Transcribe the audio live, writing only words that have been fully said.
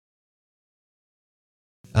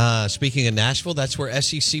Speaking of Nashville, that's where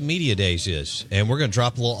SEC Media Days is. And we're going to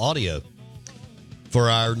drop a little audio for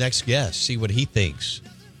our next guest, see what he thinks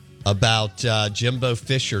about Jimbo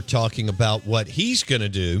Fisher talking about what he's going to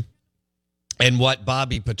do and what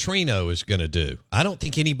Bobby Petrino is going to do. I don't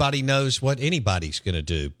think anybody knows what anybody's going to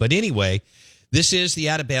do. But anyway, this is the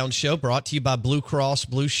Out of Bounds Show, brought to you by Blue Cross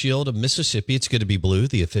Blue Shield of Mississippi. It's good to be Blue,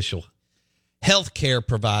 the official healthcare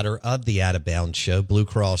provider of the Out of Bounds Show, Blue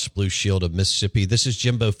Cross Blue Shield of Mississippi. This is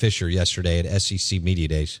Jimbo Fisher yesterday at SEC Media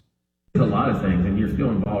Days. There's a lot of things, and you're still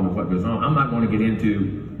involved with what goes on. I'm not going to get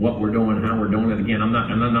into what we're doing, how we're doing it. Again, I'm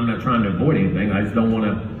not trying to avoid anything. I just don't want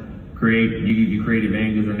to create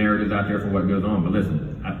images or narratives out there for what goes on. But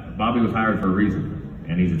listen, Bobby was hired for a reason,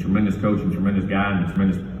 and he's a tremendous coach and tremendous guy and a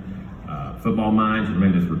tremendous football mind,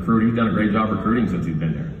 tremendous recruiter. He's done a great job recruiting since he's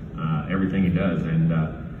been there. Everything he does,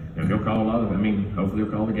 and he'll call a lot of. Hopefully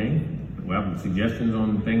he'll call the game. We'll have suggestions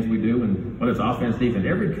on things we do, and whether it's offense, defense,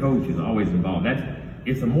 every coach is always involved.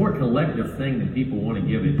 It's a more collective thing that people want to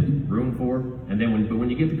give it room for. And then when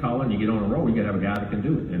you get to call and you get on a roll, you got to have a guy that can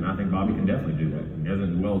do it. And I think Bobby can definitely do that. He does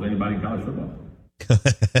it as well as anybody in college football.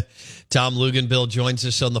 Tom Luginbill joins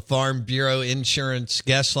us on the Farm Bureau Insurance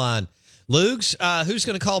guest line. Lugs, who's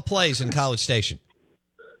going to call plays in College Station?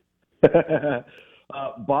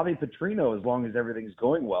 Bobby Petrino, as long as everything's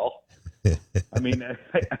going well. I mean,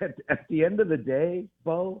 at the end of the day,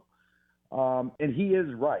 Bo, and he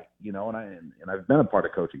is right, and I've been a part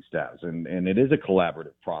of coaching staffs, and it is a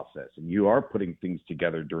collaborative process, and you are putting things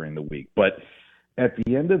together during the week. But at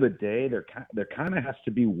the end of the day, there kind of has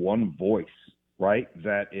to be one voice, right,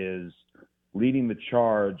 that is leading the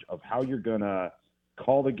charge of how you're going to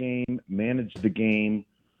call the game, manage the game,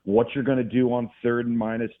 what you're going to do on 3rd and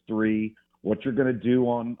 -3, what you're going to do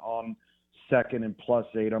on 2nd and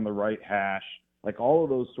 +8 on the right hash. Like all of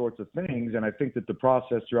those sorts of things. And I think that the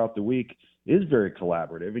process throughout the week is very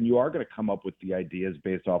collaborative, and you are going to come up with the ideas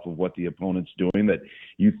based off of what the opponent's doing that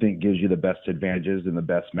you think gives you the best advantages and the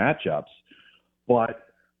best matchups. But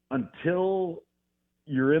until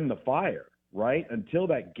you're in the fire, right, until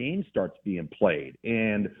that game starts being played,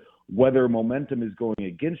 and whether momentum is going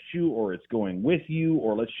against you or it's going with you,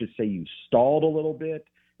 or let's just say you stalled a little bit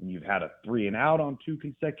and you've had a 3-and-out on 2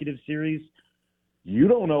 consecutive series, you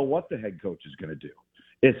don't know what the head coach is going to do,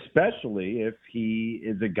 especially if he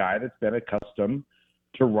is a guy that's been accustomed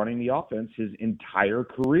to running the offense his entire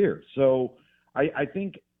career. So I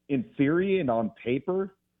think in theory and on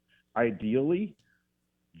paper, ideally,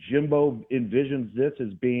 Jimbo envisions this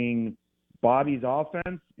as being Bobby's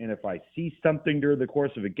offense. And if I see something during the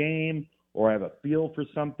course of a game or I have a feel for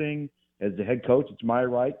something, as the head coach, it's my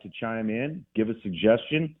right to chime in, give a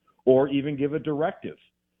suggestion, or even give a directive.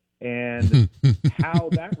 And how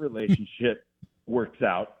that relationship works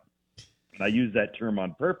out, and I use that term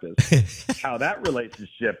on purpose, how that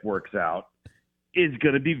relationship works out is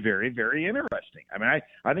going to be very, very interesting. I mean,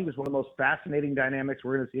 I think it's one of the most fascinating dynamics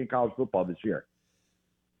we're going to see in college football this year.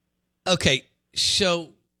 Okay,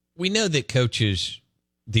 so we know that coaches,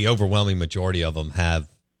 the overwhelming majority of them, have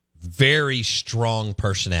very strong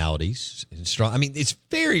personalities. It's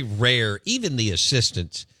very rare, even the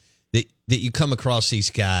assistants, that you come across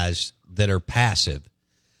these guys that are passive.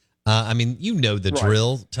 The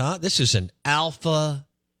drill, Tom. This is an alpha-led,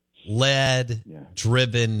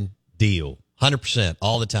 driven deal, 100%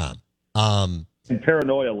 all the time. And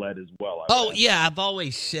paranoia-led as well. I've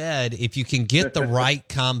always said if you can get the right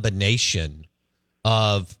combination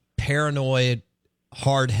of paranoid,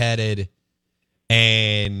 hard-headed,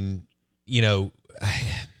 and,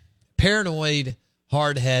 paranoid,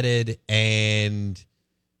 hard-headed, and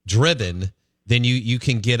driven, then you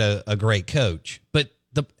can get a great coach. But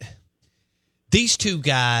these two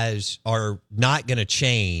guys are not going to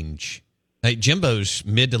change. Jimbo's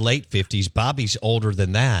mid to late 50s. Bobby's older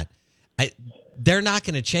than that. They're not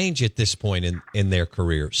going to change at this point in their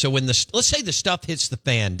career. So when let's say the stuff hits the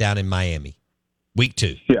fan down in Miami, week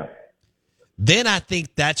 2. Yeah. Then I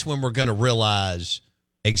think that's when we're going to realize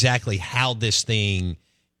exactly how this thing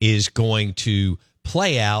is going to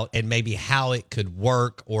play out and maybe how it could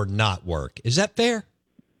work or not work. Is that fair?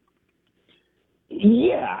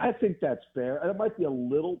 Yeah, I think that's fair. It might be a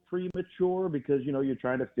little premature because, you're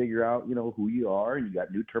trying to figure out, who you are, and you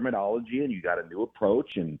got new terminology and you got a new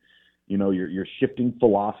approach, and, you're shifting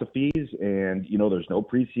philosophies, and, there's no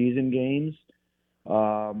preseason games.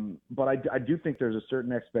 But I do think there's a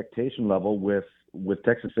certain expectation level with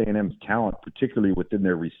Texas A&M's talent, particularly within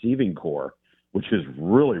their receiving core, which is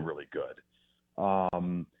really, really good.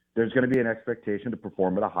 There's going to be an expectation to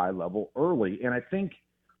perform at a high level early. And I think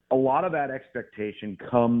a lot of that expectation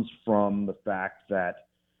comes from the fact that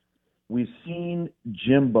we've seen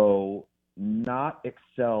Jimbo not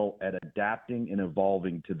excel at adapting and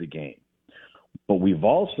evolving to the game. But we've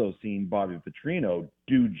also seen Bobby Petrino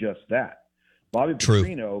do just that. Bobby True.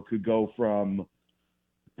 Petrino could go from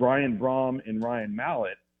Brian Brom and Ryan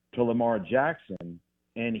Mallett to Lamar Jackson,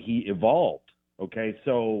 and he evolved. Okay,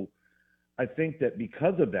 so I think that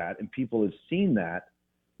because of that, and people have seen that,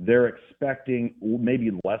 they're expecting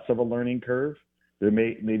maybe less of a learning curve. They're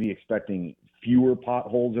maybe expecting fewer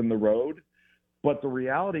potholes in the road. But the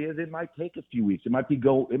reality is, it might take a few weeks. It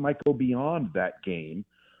might go beyond that game.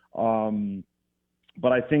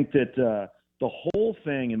 But I think that the whole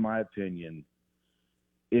thing, in my opinion,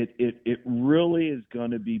 it really is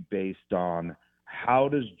going to be based on how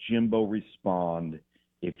does Jimbo respond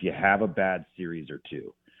if you have a bad series or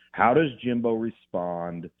two. How does Jimbo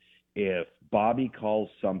respond if Bobby calls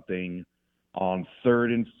something on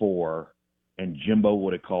 3rd and 4 and Jimbo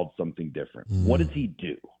would have called something different? What does he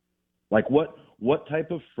do? Like what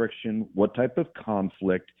type of friction, what type of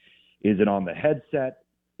conflict? Is it on the headset?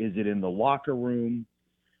 Is it in the locker room?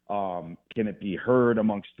 Can it be heard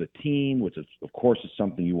amongst the team, which is, of course, is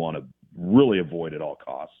something you want to really avoid at all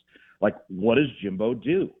costs? Like, what does Jimbo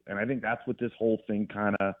do? And I think that's what this whole thing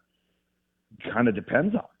kind of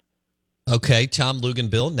depends on. Okay, Tom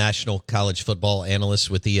Luginbill, national college football analyst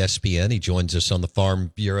with ESPN. He joins us on the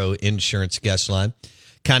Farm Bureau Insurance guest line.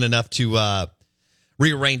 Kind enough to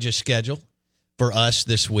rearrange his schedule for us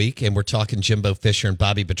this week, and we're talking Jimbo Fisher and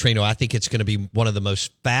Bobby Petrino. I think it's going to be one of the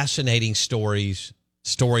most fascinating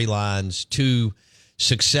storylines. Two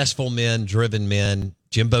successful men, driven men.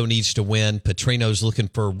 Jimbo needs to win. Petrino's looking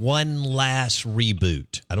for one last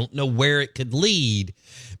reboot. I don't know where it could lead,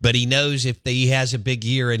 but he knows if he has a big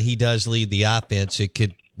year and he does lead the offense, it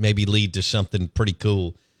could maybe lead to something pretty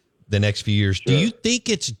cool the next few years. Sure. Do you think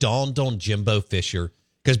it's dawned on Jimbo Fisher?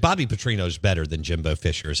 Because Bobby Petrino is better than Jimbo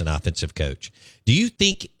Fisher as an offensive coach. Do you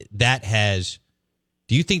think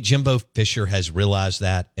Jimbo Fisher has realized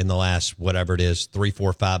that in the last, whatever it is, 3,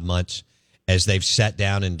 4, 5 months, as they've sat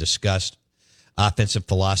down and discussed offensive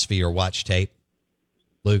philosophy or watch tape?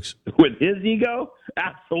 Luke's? With his ego?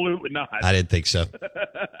 Absolutely not. I didn't think so.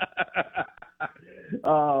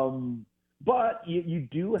 But you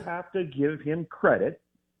do have to give him credit,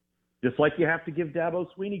 just like you have to give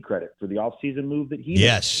Dabo Sweeney credit for the offseason move that he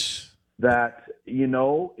made. That,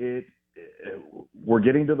 we're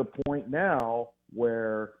getting to the point now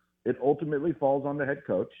where it ultimately falls on the head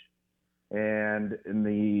coach. And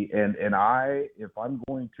if I'm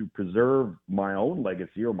going to preserve my own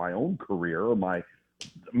legacy or my own career or my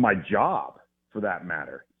job for that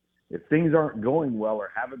matter, if things aren't going well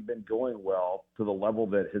or haven't been going well to the level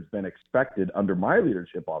that has been expected under my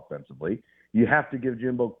leadership offensively, you have to give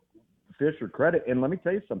Jimbo Fisher credit. And let me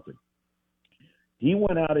tell you something. He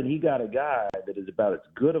went out and he got a guy that is about as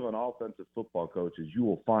good of an offensive football coach as you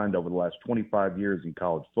will find over the last 25 years in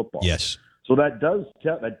college football. Yes. So that does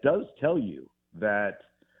tell you that,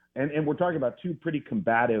 and we're talking about two pretty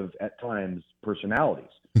combative at times personalities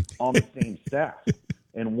on the same staff,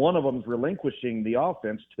 and one of them is relinquishing the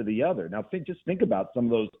offense to the other. Now just think about some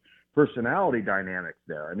of those personality dynamics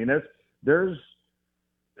there. I mean, there's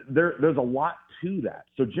a lot to that.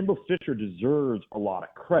 So Jimbo Fisher deserves a lot of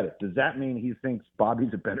credit. Does that mean he thinks Bobby's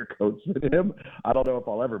a better coach than him? I don't know if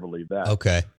I'll ever believe that. Okay.